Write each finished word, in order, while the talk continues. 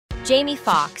Jamie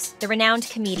Foxx, the renowned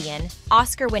comedian,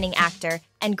 Oscar-winning actor,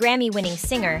 and Grammy-winning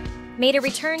singer, made a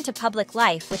return to public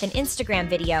life with an Instagram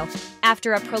video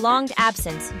after a prolonged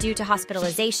absence due to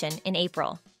hospitalization in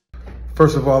April.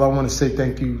 First of all, I want to say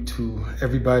thank you to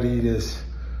everybody that's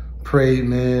prayed,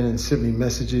 man, and sent me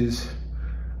messages.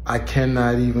 I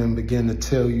cannot even begin to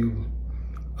tell you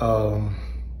how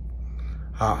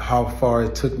far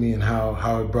it took me and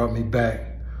how it brought me back.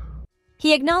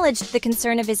 He acknowledged the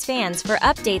concern of his fans for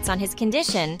updates on his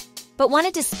condition, but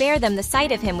wanted to spare them the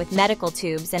sight of him with medical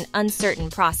tubes and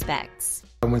uncertain prospects.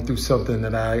 I went through something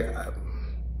that I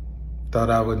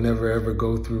thought I would never ever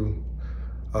go through.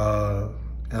 And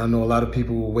I know a lot of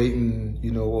people were waiting,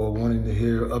 or wanting to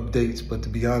hear updates, but to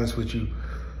be honest with you,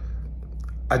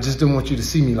 I just didn't want you to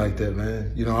see me like that,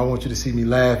 man. I want you to see me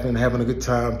laughing, having a good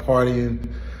time,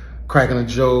 partying, cracking a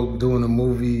joke, doing a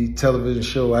movie, television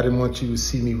show. I didn't want you to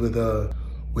see me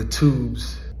with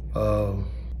tubes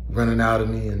running out of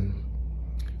me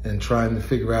and trying to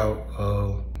figure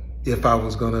out if I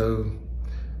was gonna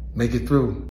make it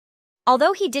through.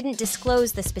 Although he didn't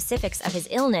disclose the specifics of his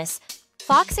illness,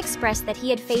 Foxx expressed that he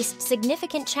had faced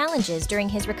significant challenges during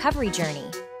his recovery journey,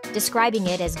 describing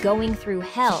it as going through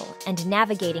hell and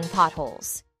navigating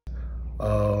potholes.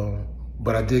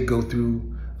 But I did go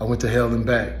through, I went to hell and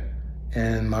back.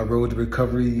 And my road to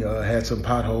recovery had some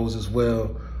potholes as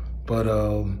well, but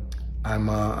I'm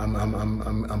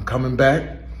coming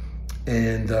back,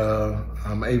 and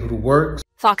I'm able to work.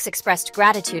 Foxx expressed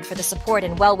gratitude for the support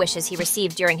and well wishes he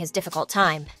received during his difficult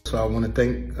time. So I want to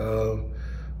thank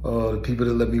the people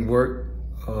that let me work,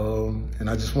 and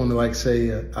I just want to say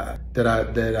that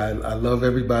I love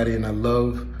everybody, and I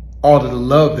love all of the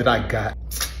love that I got.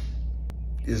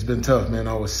 It's been tough, man.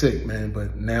 I was sick, man,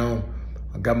 but now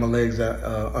I got my legs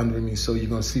under me, so you're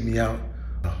gonna see me out.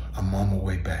 I'm on my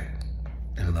way back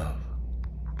in love.